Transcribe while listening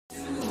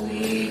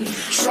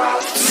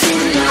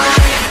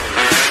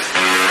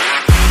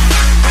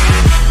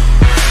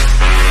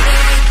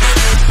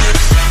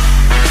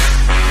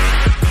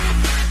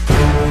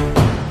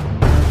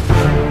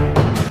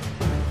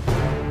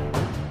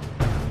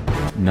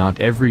Not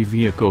every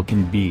vehicle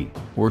can be,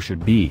 or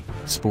should be,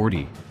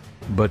 sporty.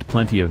 But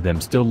plenty of them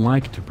still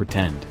like to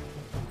pretend.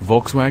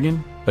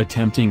 Volkswagen,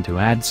 attempting to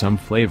add some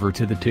flavor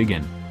to the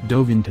Tiguan,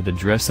 dove into the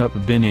dress-up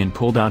bin and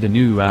pulled out a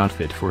new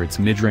outfit for its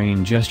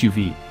mid-range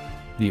SUV.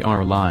 The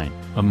R-Line,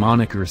 a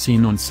moniker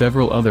seen on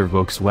several other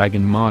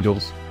Volkswagen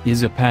models,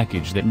 is a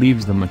package that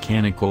leaves the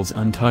mechanicals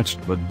untouched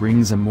but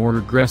brings a more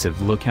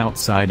aggressive look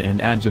outside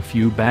and adds a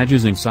few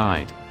badges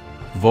inside.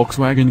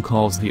 Volkswagen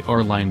calls the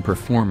R-Line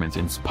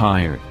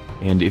performance-inspired,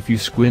 and if you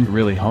squint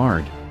really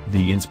hard,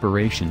 the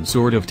inspiration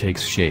sort of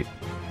takes shape.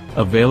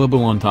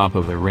 Available on top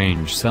of the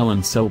range SEL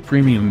and SEL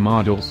Premium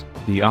models,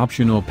 the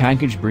optional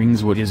package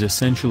brings what is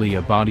essentially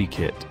a body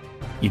kit.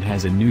 It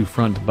has a new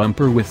front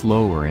bumper with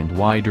lower and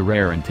wider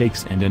rear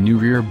intakes and a new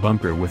rear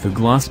bumper with a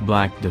gloss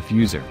black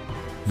diffuser.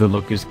 The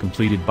look is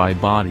completed by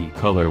body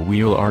color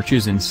wheel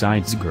arches and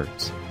side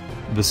skirts.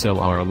 The SEL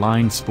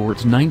R-Line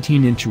sports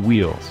 19-inch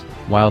wheels,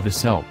 while the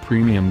SEL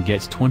Premium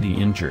gets 20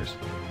 inches.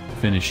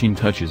 Finishing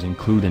touches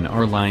include an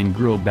R-Line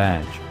grille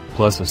badge,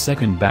 plus a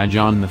second badge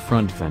on the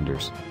front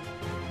fenders.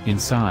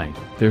 Inside,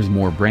 there's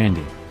more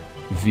branding.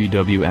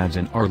 VW adds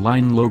an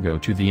R-Line logo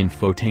to the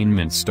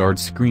infotainment start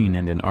screen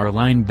and an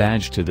R-Line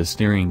badge to the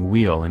steering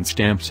wheel and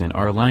stamps an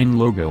R-Line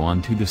logo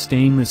onto the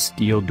stainless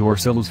steel door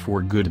sills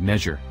for good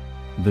measure.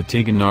 The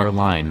Tiguan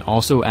R-Line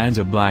also adds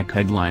a black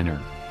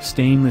headliner,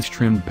 stainless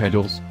trimmed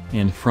pedals,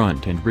 and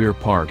front and rear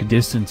park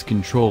distance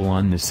control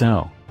on the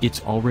SEL.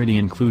 It's already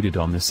included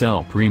on the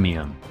SEL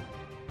Premium.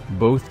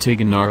 Both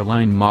Tiguan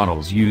R-Line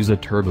models use a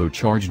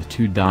turbocharged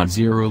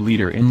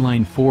 2.0-liter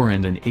inline-4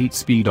 and an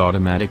 8-speed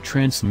automatic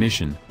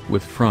transmission,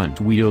 with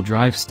front-wheel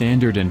drive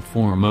standard and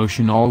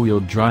 4-motion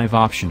all-wheel drive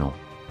optional.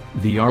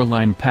 The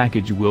R-Line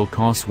package will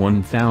cost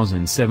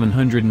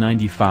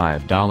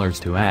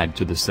 $1,795 to add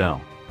to the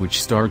SEL,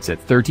 which starts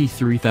at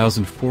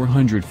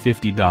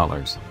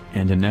 $33,450,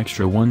 and an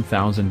extra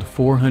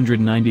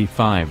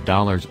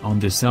 $1,495 on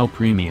the SEL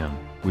Premium,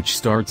 which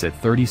starts at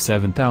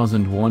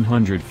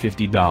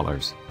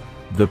 $37,150.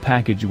 The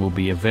package will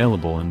be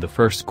available in the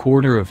first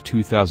quarter of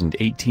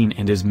 2018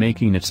 and is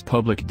making its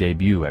public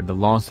debut at the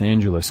Los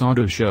Angeles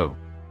Auto Show.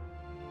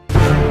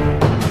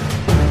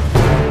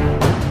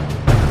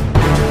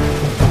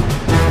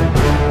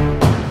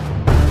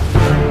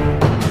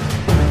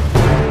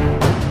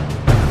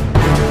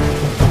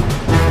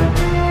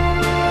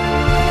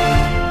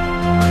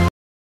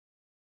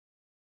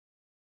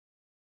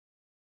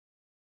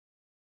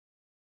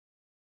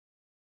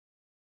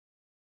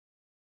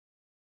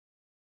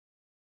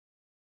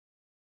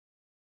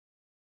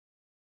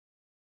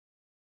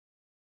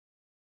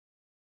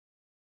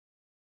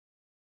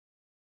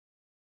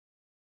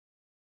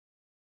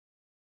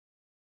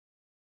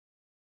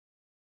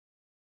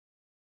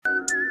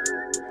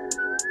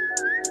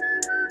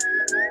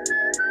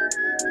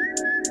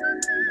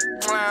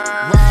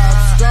 Rob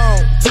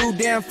Stone, 2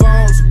 damn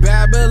phones,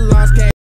 Babylon's came.